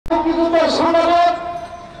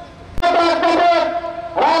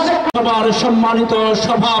সভার সম্মানিত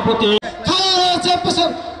সভাপতি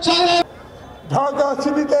ঢাকা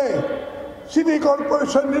সিটিতে সিটি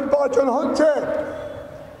কর্পোরেশন নির্বাচন হচ্ছে।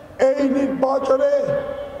 এই নির্বাচনে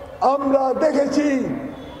আমরা দেখেছি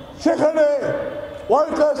সেখানে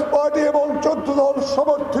ওয়ার্কার্স পার্টি এবং 14 দল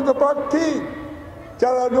সমর্থিত প্রার্থী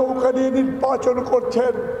যারা নৌকা নিয়ে নির্বাচন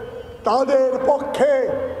করছেন তাদের পক্ষে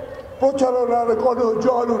প্রচারণার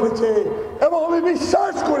গণজল উঠেছে এবং আমি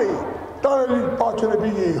বিশ্বাস করি তারা নির্বাচনে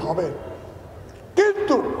বিজয়ী হবে।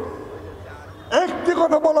 কিন্তু একটি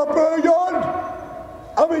কথা বলা প্রয়োজন,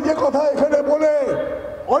 আমি যে কথা এখানে বলে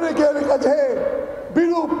অনেকের কাছে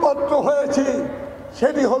বিরূপ পাত্র হয়েছি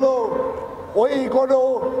সেটি হলো ওই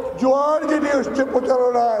জোয়ার যেটি হচ্ছে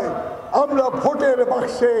প্রচারণায় আমরা ভোটের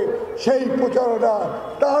বাক্সে সেই প্রচারণা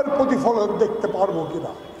তার প্রতিফলন দেখতে পারবো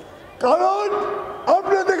কিনা। কারণ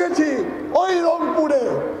আমরা দেখেছি ওই রংপুরে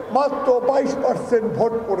মাত্র 22%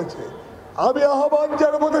 ভোট পড়েছে। আমি আহ্বান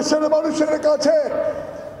জানাবো দেশের মানুষের কাছে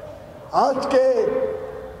আজকে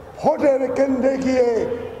ভোটের কেন্দ্রে গিয়ে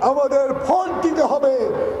আমাদের ভোট দিতে হবে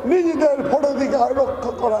নিজেদের ভোটাধিকার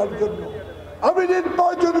রক্ষা করার জন্য। আমি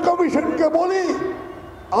নির্বাচন কমিশনকে বলি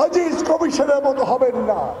আজিজ কমিশনের মতো হবেন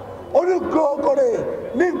না, অনুগ্রহ করে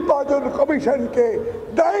নির্বাচন কমিশনকে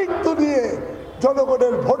দায়িত্ব দিয়ে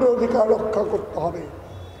জনগণের ভোটাধিকার রক্ষা করতে হবে।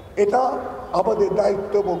 এটা আমাদের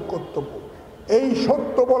দায়িত্ব এবং কর্তব্য। এই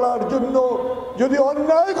সত্য বলার জন্য যদি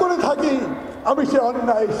অন্যায় করে থাকি আমি সে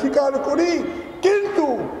অন্যায় স্বীকার করি, কিন্তু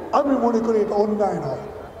আমি মনে করি এটা অন্যায় নয়।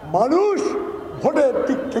 মানুষ ভোটের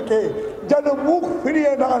দিক থেকে যেন মুখ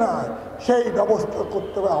ফিরিয়ে না নেয় সেই ব্যবস্থা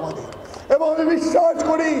করতে হবে আমাদের। এবং আমি বিশ্বাস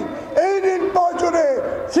করি এই নির্বাচনে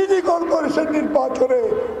সিটি কর্পোরেশন নির্বাচনে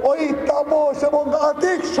ওই তাপস এবং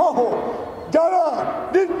আতিক সহ যারা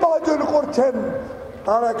নির্বাচন করছেন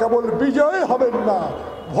তারা কেবল বিজয় হবেন না,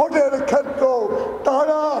 ভোটের ক্ষেত্র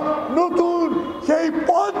তারা নতুন সেই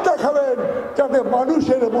পথ দেখাবেন যাতে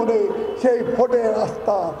মানুষের মনে সেই ভোটের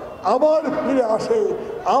আস্থা আবার ফিরে আসে।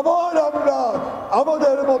 আমরা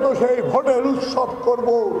আমাদের মতো সেই ভোটের উৎসব করব,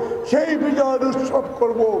 সেই বিজয়ের উৎসব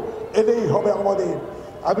করব, এটাই হবে আমাদের।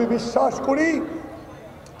 আমি বিশ্বাস করি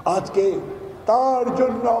আজকে তার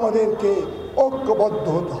জন্য আমাদেরকে ঐক্যবদ্ধ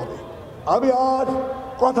হতে হবে। আমি আর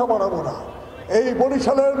কথা বাড়াবো না। এই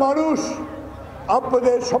বরিশালের মানুষ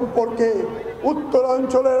আপনাদের সম্পর্কে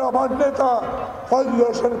উত্তরাঞ্চলের আমার নেতা ফজলুল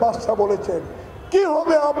হোসেন বাদশা বলেছেন কি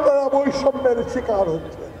হবে আপনারা বৈষম্যের শিকার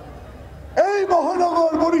হচ্ছেন। এই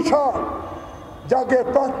মহানগর বরিশাল যাকে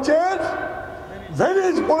প্রাচ্যের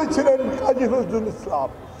ভেনিস বলেছিলেন কাজী নজরুল ইসলাম,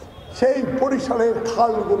 সেই বরিশালের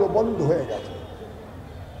খালগুলো বন্ধ হয়ে গেছে।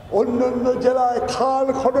 অন্যান্য জেলায় খাল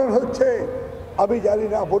খনন হচ্ছে, আমি জানি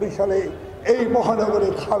না বরিশালে এই মহানগরে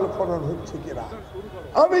খাল খনন হচ্ছে কিনা।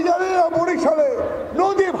 আমি জানি না বরিশালে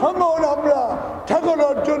নদী ভাঙন আমরা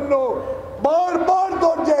ঠেকানোর জন্য বারবার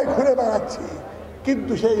দরজায় ঘুরে বেড়াচ্ছি,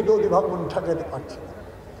 কিন্তু সেই নদী ভাঙন ঠেকাতে পারছি না।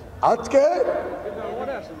 আজকে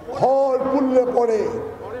খড় পুড়লে পরে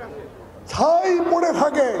ছাই পড়ে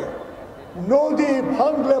থাকে, নদী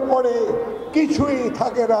ভাঙলে পরে কিছুই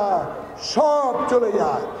থাকে না, সব চলে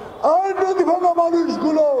যায়। আর নদী ভাঙা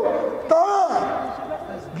মানুষগুলো তারা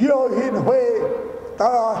গৃহহীন হয়ে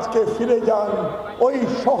তারা আজকে ফিরে যান ওই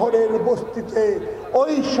শহরের বস্তিতে,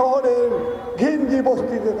 ওই শহরের ঘিঞ্জি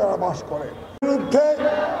বস্তিতে তারা বাস করে। বিরুদ্ধে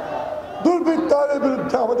দুর্বৃত্তায়নের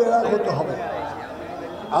বিরুদ্ধে আমাদের এক হতে হবে।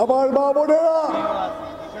 আমার মা বোনেরা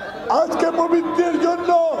আজকে প্রবৃত্তির জন্য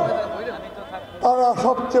তারা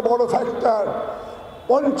সবচেয়ে বড় ফ্যাক্টর।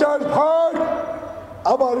 50%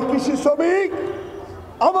 আমার কৃষি শ্রমিক,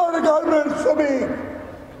 আমার গার্মেন্টস শ্রমিক,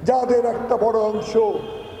 যাদের একটা বড় অংশ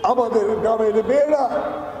আমাদের গ্রামের মেয়েরা।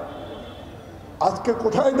 আজকে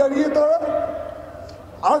কোথায় দাঁড়িয়ে তারা?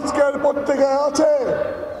 আজকের পত্রিকায় আছে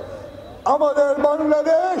আমাদের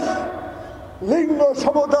বাংলাদেশ লিঙ্গ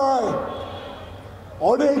সমতায়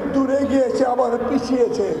অনেক দূর এগিয়েছে, আবার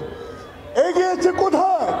পিছিয়েছে। এগিয়েছে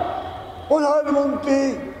কোথায়? প্রধানমন্ত্রী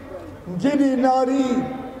যিনি নারী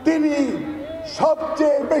তিনি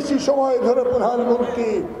সবচেয়ে বেশি সময় ধরে প্রধানমন্ত্রী,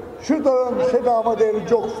 সুতরাং সেটা আমাদের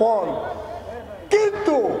যোগফল।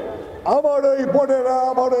 কিন্তু আমার ওই বোনেরা,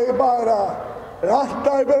 আমার ওই মায়েরা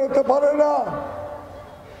রাস্তায় বেরোতে পারে না,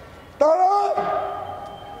 তারা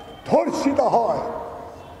ধর্ষিত হয়,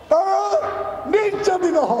 তারা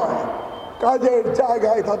নির্যাতিত হয়, কাজের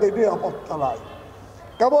জায়গায় তাদের নিরাপত্তা নাই।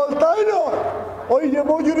 কেবল তাই নয়, ওই যে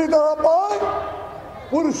মজুরি তারা পায়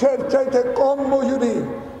পুরুষের চাইতে কম মজুরি।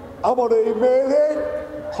 আমার এই মেয়েদের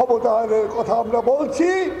ক্ষমতায়নের কথা আমরা বলছি,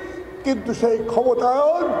 কিন্তু সেই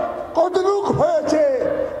ক্ষমতায়ন কতটুকু হয়েছে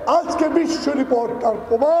আজকে বিশ্ব রিপোর্ট তার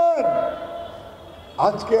প্রমাণ।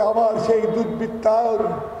 আজকে আমার সেই দুর্বৃত্তায়ন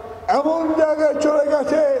এমন জায়গায় চলে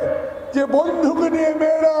গেছে যে বন্ধুকে নিয়ে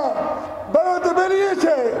মেয়েরা বেড়াতে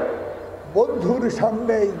বেরিয়েছে, বন্ধুর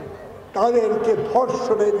সামনেই তাদেরকে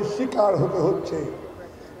ধর্ষণের শিকার হতে হচ্ছে।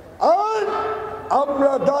 আর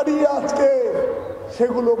আমরা দাঁড়িয়ে আজকে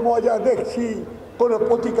সেগুলো মজা দেখছি, কোনো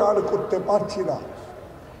প্রতিকার করতে পারছি না।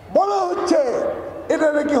 বলা হচ্ছে এটা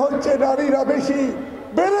নাকি হচ্ছে নারীরা বেশি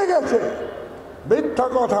বেড়ে গেছে। মিথ্যা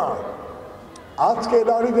কথা। আজকে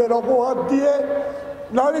নারীদের অপবাদ দিয়ে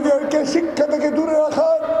নারীদেরকে শিক্ষা থেকে দূরে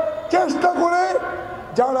রাখার চেষ্টা করে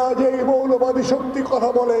যারা যে মৌলবাদী শক্তি কথা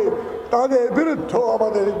বলে তাদের বিরুদ্ধে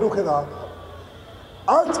আমাদের রুখে দাঁড়ান।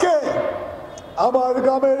 আজকে আমার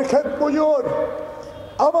গ্রামের ক্ষেত মজুর,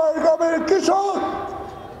 আমার গ্রামের কৃষক,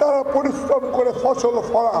 তারা পরিশ্রম করে ফসল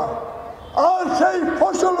ফলায়, আর সেই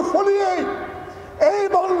ফসল ফলিয়েই এই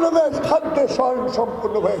বাংলাদেশ খাদ্যে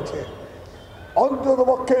স্বয়ংসম্পূর্ণ হয়েছে।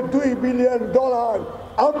 অন্ততপক্ষে $2 বিলিয়ন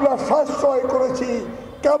আমরা সাশ্রয় করেছি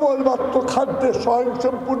কেবলমাত্র খাদ্যে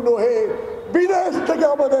স্বয়ংসম্পূর্ণ হয়ে বিদেশ থেকে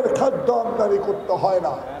আমাদের খাদ্য আমদানি করতে হয়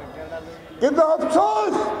না। কিন্তু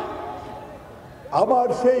আফসোস, আমার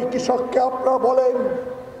সেই কৃষককে আপনারা বলেন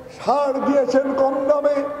সার দিয়েছেন কম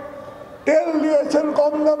দামে, তেল দিয়েছেন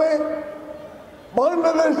কম দামে,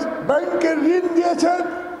 বাংলাদেশ ব্যাংকের ঋণ দিয়েছেন,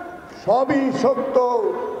 সবই সত্য।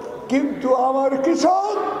 কিন্তু আমার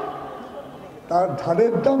কৃষক তার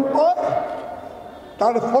ধানের দাম পায়,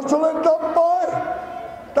 তার ফসলের দাম পায়,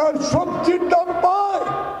 তার সবজির দাম পায়।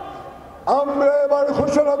 আমরা এবার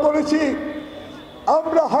ঘোষণা করেছি,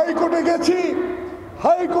 আমরা হাইকোর্টে গেছি,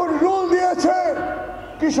 হাইকোর্ট রুল দিয়েছে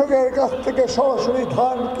কৃষকের কাছ থেকে সরাসরি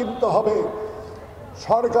ধান কিনতে হবে।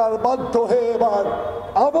 সরকার বাধ্য হয়ে এবার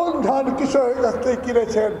আমন ধান কৃষকের কাছ থেকে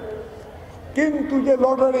কিনেছেন। কিন্তু যে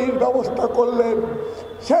লটারির ব্যবস্থা করলেন,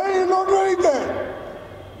 সেই লটারিতে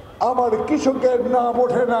আমার কৃষকের নাম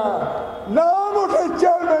ওঠে না, নাম ওঠে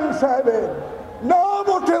চেয়ারম্যান সাহেবের, নাম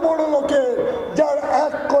ওঠে বড় লোকের, যার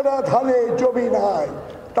 1 কোনা ধানে জমি নাই,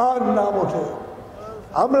 তার নাম ওঠে।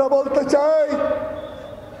 আমরা বলতে চাই,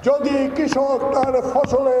 যদি কৃষক তার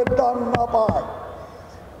ফসলের দাম না পায়,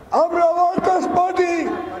 আমরা ওয়ার্কার্স পার্টি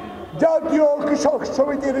জাতীয় কৃষক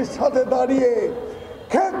সমিতির সাথে দাঁড়িয়ে,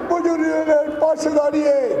 ক্ষেত মজুরিদের পাশে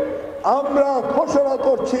দাঁড়িয়ে আমরা ঘোষণা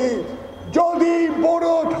করছি, যদি বড়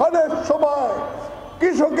ধানের সময়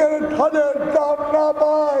কৃষকের ধানের দাম না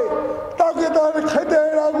পায়, তাকে তার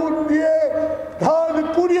ক্ষেতের আগুন দিয়ে ধান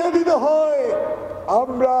পুড়িয়ে দিতে হয়।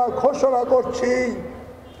 আমরা ঘোষণা করছি,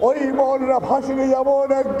 ওই মৌলানা ভাসিনী যেমন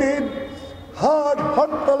একদিন হাট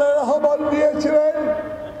হরতালের আহ্বান দিয়েছিলেন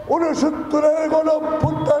 69-এর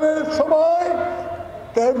গণঅভ্যুত্থানের সময়,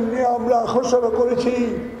 তেমনি আমরা ঘোষণা করেছি,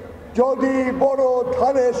 যদি বড়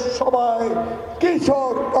ধানের সময়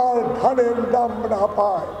কৃষক তার ধানের দাম না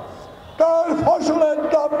পায়, তার ফসলের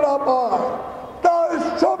দাম না পায়, তার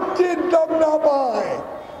সবজির দাম না পায়,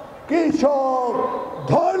 কৃষক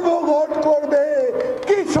ধর্মঘট করবে,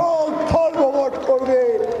 কৃষক ধর্মঘট করবে,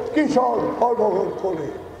 কৃষক ধর্মঘট করবে।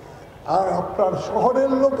 আর আপনার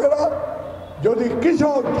শহরের লোকেরা যদি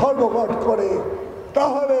কৃষক ধর্মঘট করে,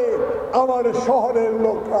 তাহলে আমার শহরের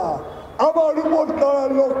লোকরা, আমার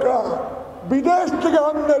উপরতলার লোকরা বিদেশ থেকে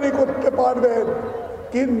আমদানি করতে পারবেন,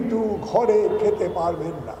 কিন্তু ঘরে খেতে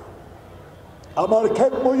পারবেন না। আমার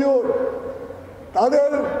ক্ষেত মজুর,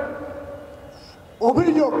 তাদের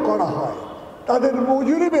অভিযোগ করা হয় তাদের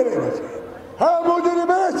মজুরি বেড়ে গেছে। হ্যাঁ, মজুরি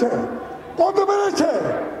বেড়েছে। কত বেড়েছে?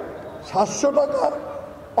 700 টাকা,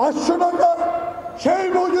 500 টাকা। সেই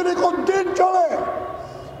মজুরি কতদিন চলে?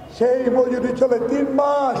 সেই মজুরি চলে 3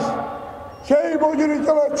 মাস, সেই মজুরি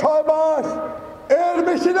চলে 6 মাস, এর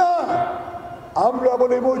বেশি না। আমরা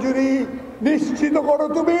বলি মজুরি নিশ্চিত করো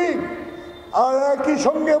তুমি, আর একই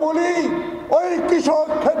সঙ্গে বলি ওই কৃষক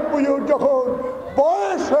ক্ষেত মজুর যখন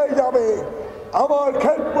বয়স হয়ে যাবে, আমার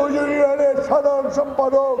ক্ষেত মজুর ইউনিয়নের সাধারণ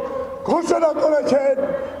সম্পাদক ঘোষণা করেছেন,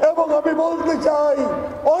 এবং আমি বলতে চাই,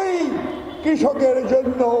 ওই কৃষকের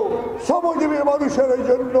জন্য, শ্রমজীবী মানুষের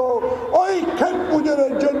জন্য, ওই ক্ষেত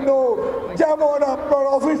মজুরের জন্য যেমন আপনার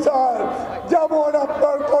অফিসার, যেমন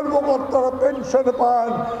আপনার কর্মকর্তারা পেনশন পান,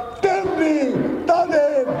 তেমনি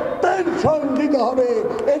তাদের পেনশন দিতে হবে।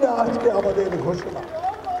 এটা আজকে আমাদের ঘোষণা।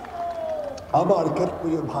 আমার ক্ষেত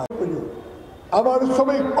মজুর ভাই মজুর, আমার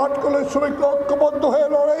শ্রমিক পাটকলের শ্রমিক ঐক্যবদ্ধ হয়ে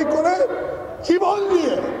লড়াই করে জীবন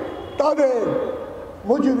দিয়ে তাদের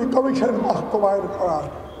মজুরি কমিশন বাস্তবায়ন করার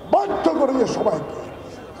বাধ্য করেছে সবাইকে।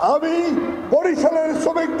 আমি বরিশালের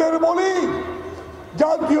শ্রমিকদের বলি,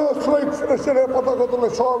 জাতীয় শ্রমিক ফেডারেশনের পতাকা তুলে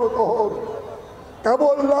সমবেত হোক।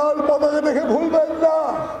 কেবল লাল পতাকা দেখে ভুলবেন না,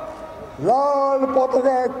 লাল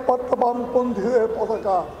পতাকা একমাত্র বামপন্থীদের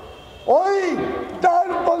পতাকা। ওই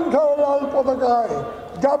ডানপন্থার লাল পতাকায়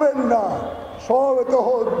যাবেন না, সমবেত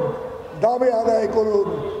হন, দাবি আদায় করুন।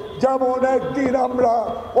 যেমন একদিন আমরা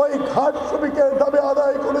ওই ঘাট শ্রমিকের দাবি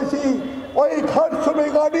আদায় করেছি, ওই ঘাট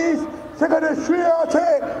শ্রমিক আনিস সেখানে শুয়ে আছে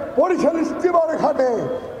বরিশাল স্টিমার ঘাটে,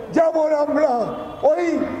 যেমন আমরা ওই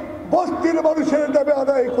বস্তির মানুষের দাবি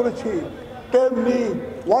আদায় করেছি, তেমনি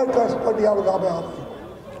ওয়ার্কার্স পার্টি আমরা দাবি আদায়।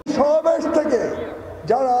 সমাবেশ থেকে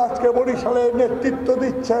যারা আজকে বরিশালের নেতৃত্ব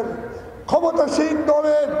দিচ্ছেন, ক্ষমতাসীন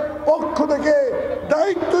দলের পক্ষ থেকে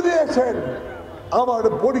দায়িত্ব দিয়েছেন, আমার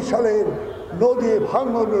বরিশালের নদী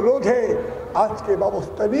ভাঙন রোধে আজকে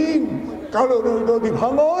ব্যবস্থা নিন, কারণ ওই নদী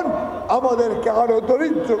ভাঙন আমাদেরকে আরো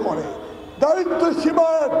দরিদ্র করে। দারিদ্র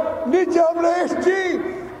সীমার নিচে আমরা এসছি,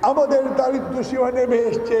 আমাদের দারিদ্র সীমা নেমে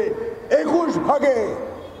এসছে 21 ভাগে,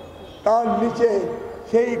 তার নিচে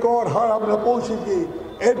সেই গড় হার আমরা পৌঁছেছি।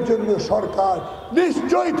 এর জন্য সরকার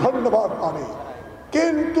নিশ্চয়ই ধন্যবাদ পাবে।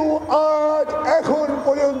 কিন্তু আজ এখন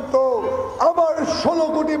পর্যন্ত আমার 16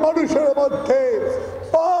 কোটি মানুষের মধ্যে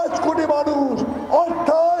 5 কোটি মানুষ,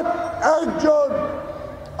 অর্থাৎ একজন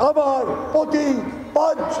আমার প্রতি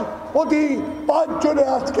 5 জনে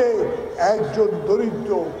আজকে একজন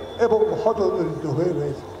দরিদ্র এবং হতদরিদ্র হয়ে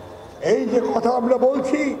রয়েছে। এই যে কথা আমরা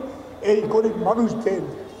বলছি, এই গরিব মানুষদের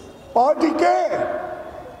পার্টিকে,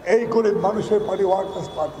 এই গরিব মানুষের পার্টি ওয়ার্কার্স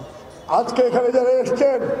পার্টি। আজকে এখানে যারা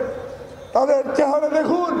এসছেন তাদের চেহারা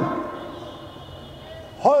দেখুন,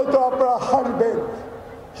 হয়তো আপনারা হাসবেন,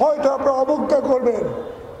 হয়তো আপনারা অবজ্ঞা করবেন,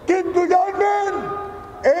 কিন্তু জানবেন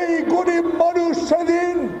এই গরিব মানুষ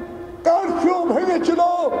সেদিন কারফিউ ভেঙেছিল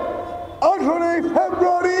 18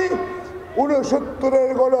 ফেব্রুয়ারি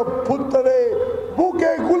 69-এর গণঅভ্যুত্থানে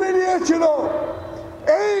বুকে গুলি নিয়েছিল।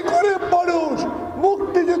 এই গরিব মানুষ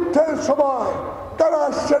মুক্তিযুদ্ধের সময় তারা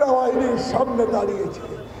সেনাবাহিনীর সামনে দাঁড়িয়েছে।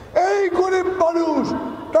 এই গরিব মানুষ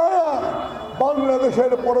তারা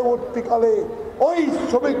বাংলাদেশের পরবর্তীকালে ওই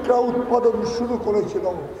শ্রমিকরা উৎপাদন শুরু করেছিল।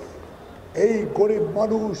 এই গরিব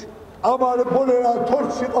মানুষ, আমার বোনেরা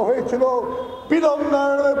ধর্ষিত হয়েছিল, বীরঙ্গনা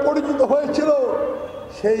নামে পরিচিত হয়েছিল।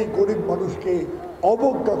 সেই গরিব মানুষকে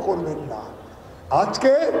অবজ্ঞা করবেন না।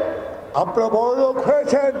 আজকে আপনারা বড়লোক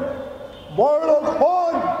হয়েছেন, বড়লোক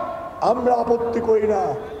হন, আমরা আপত্তি করি না,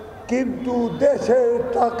 কিন্তু দেশের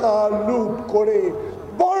টাকা লুট করে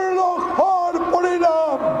বড়লোক হওয়ার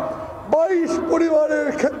পরিণাম 22 পরিবারের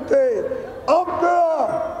ক্ষেত্রে আপনারা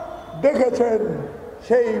দেখেছেন।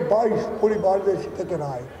 সেই 22 পরিবার দেশ থেকে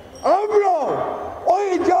নাই। আমরা ওই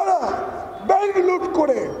যারা ব্যাংক লুট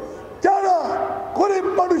করে, যারা গরিব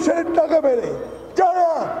মানুষের টাকা মেরে, যারা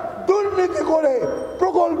দুর্নীতি করে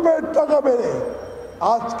প্রকল্পের টাকা মেরে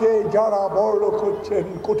আজকে যারা বড়লোক হচ্ছেন,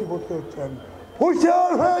 কোটিপতি হচ্ছেন,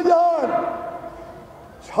 হুঁশিয়ার হয়ে যান।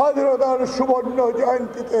 স্বাধীনতার সুবর্ণ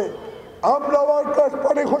জয়ন্তীতে আমরা ওয়ার্কার্স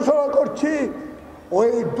পার্টি ঘোষণা করছি,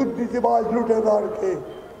 ওই দুর্নীতিবাজ লুটেরারকে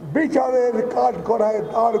বিচারের কাঠগড়ায়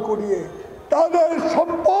দাঁড় করিয়ে তাদের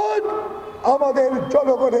সম্পদ আমাদের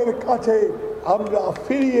জনগণের কাছে আমরা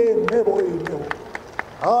ফিরিয়ে নেবই নেব।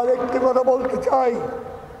 আর একটি কথা বলতে চাই,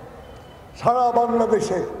 সারা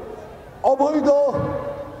বাংলাদেশে অবৈধ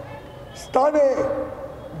স্থানে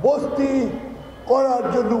বস্তি করার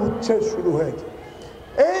জন্য উচ্ছেদ শুরু হয়েছে।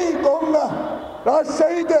 এই গঙ্গা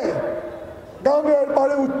রাজশাহীতে গ্রামের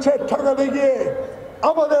বাড়ি উচ্ছেদ ঠেকাতে গিয়ে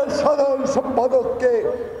আমাদের সাধারণ সম্পাদককে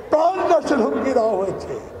প্রাণনাশের হুমকি দেওয়া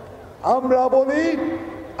হয়েছে। আমরা বলি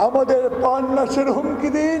আমাদের প্রাণনাশের হুমকি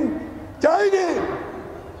দিন, চাইনি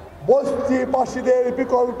বস্তিবাসীদের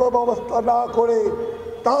বিকল্প ব্যবস্থা না করে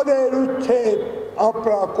তাদের উচ্ছেদ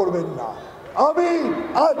আপনারা করবেন না। আমি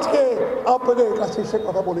আজকে আপনাদের কাছে সে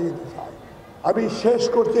কথা বলে যেতে চাই। আমি শেষ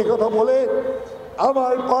করছি কথা বলে,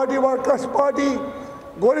 আমার পার্টি ওয়ার্কার্স পার্টি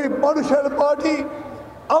গরিব মানুষের পার্টি,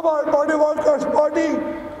 আমার পার্টি ওয়ার্কার্স পার্টি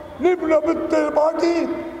নিম্নবিত্তের পার্টি,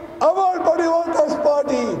 আমার পার্টি ওয়ার্কার্স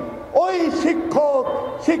পার্টি ওই শিক্ষক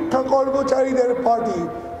শিক্ষা কর্মচারীদের পার্টি,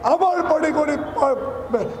 আমার পার্টি গরিব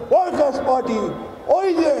ওয়ার্কার্স পার্টি ওই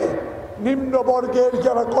যে নিম্নবর্গের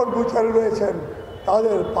যারা কর্মচারী রয়েছেন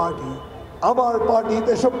তাদের পার্টি, আমার পার্টি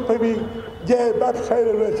দেশপ্রেমী যে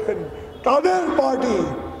ব্যবসায়ীরা রয়েছেন তাদের পার্টি।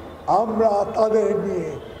 আমরা তাদের নিয়ে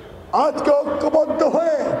আজকে ঐক্যবদ্ধ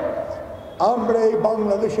হয়ে আমরা এই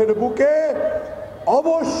বাংলাদেশের বুকে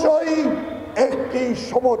অবশ্যই একটি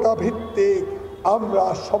সমতা ভিত্তিক আমরা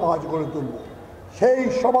সমাজ গড়ে তুলব। সেই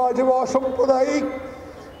সমাজ হবে অসাম্প্রদায়িক,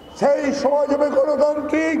 সেই সমাজ হবে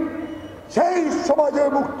গণতান্ত্রিক, সেই সমাজ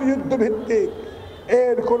হবে মুক্তিযুদ্ধ ভিত্তিক।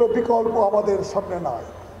 এর কোনো বিকল্প আমাদের সামনে নাই।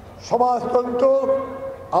 সমাজতন্ত্র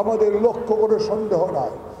আমাদের লক্ষ্য, কোনো সন্দেহ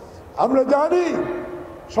নাই। আমরা জানি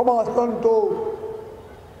সমাজতন্ত্র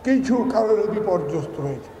কিছু কারণে বিপর্যস্ত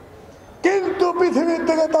হয়েছে, কিন্তু পৃথিবীর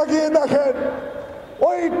থেকে তাকিয়ে দেখেন,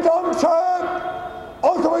 ওই ট্রাম্প সাহেব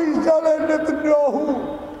অথবা ইসরায়েলের নেতৃত্ব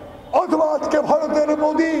অথবা আজকে ভারতের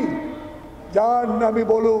মোদী যার নামে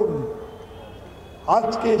বলুন,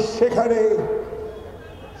 আজকে সেখানে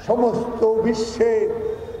সমস্ত বিশ্বে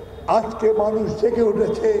আজকে মানুষ জেগে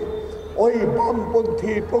উঠেছে। ওই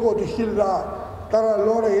বামপন্থী প্রগতিশীলরা তারা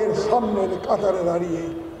লড়াইয়ের সামনের কাতারে দাঁড়িয়ে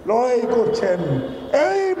লড়াই করছেন।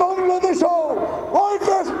 এই বাংলাদেশও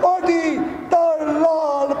ওয়ার্কার্স পার্টি তার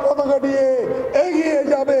লাল পতাকা নিয়ে এগিয়ে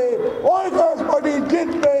যাবে। ওয়ার্কার্স পার্টি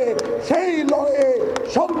জিতবে। সেই লড়াইয়ে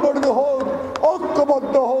সংগঠিত হন,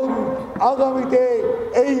 ঐক্যবদ্ধ হন। আগামীতে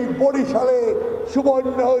এই বরিশালে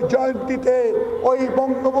সুবর্ণ জয়ন্তীতে ওই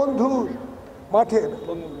বঙ্গবন্ধুর মাঠে,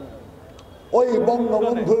 ওই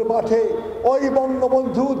বঙ্গবন্ধুর মাঠে, ওই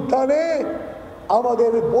বঙ্গবন্ধু উদ্যানে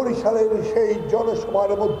আমাদের বরিশালের সেই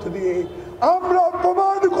জনসভার মধ্য দিয়ে আমরা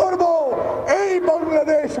প্রমাণ করব এই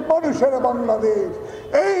বাংলাদেশ মানুষের বাংলাদেশ,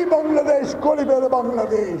 এই বাংলাদেশ গরিবের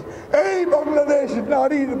বাংলাদেশ, এই বাংলাদেশ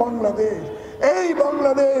নারীর বাংলাদেশ, এই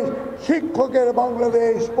বাংলাদেশ শিক্ষকের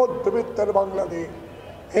বাংলাদেশ, মধ্যবিত্তের বাংলাদেশ,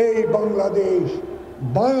 এই বাংলাদেশ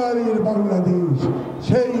বাঙালির বাংলাদেশ।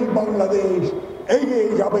 সেই বাংলাদেশ এগিয়ে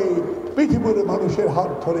যাবে পৃথিবীর মানুষের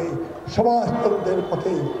হাত ধরে সমাজতন্ত্রের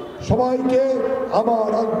পথে। সবাইকে আমার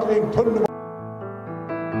আন্তরিক ধন্যবাদ।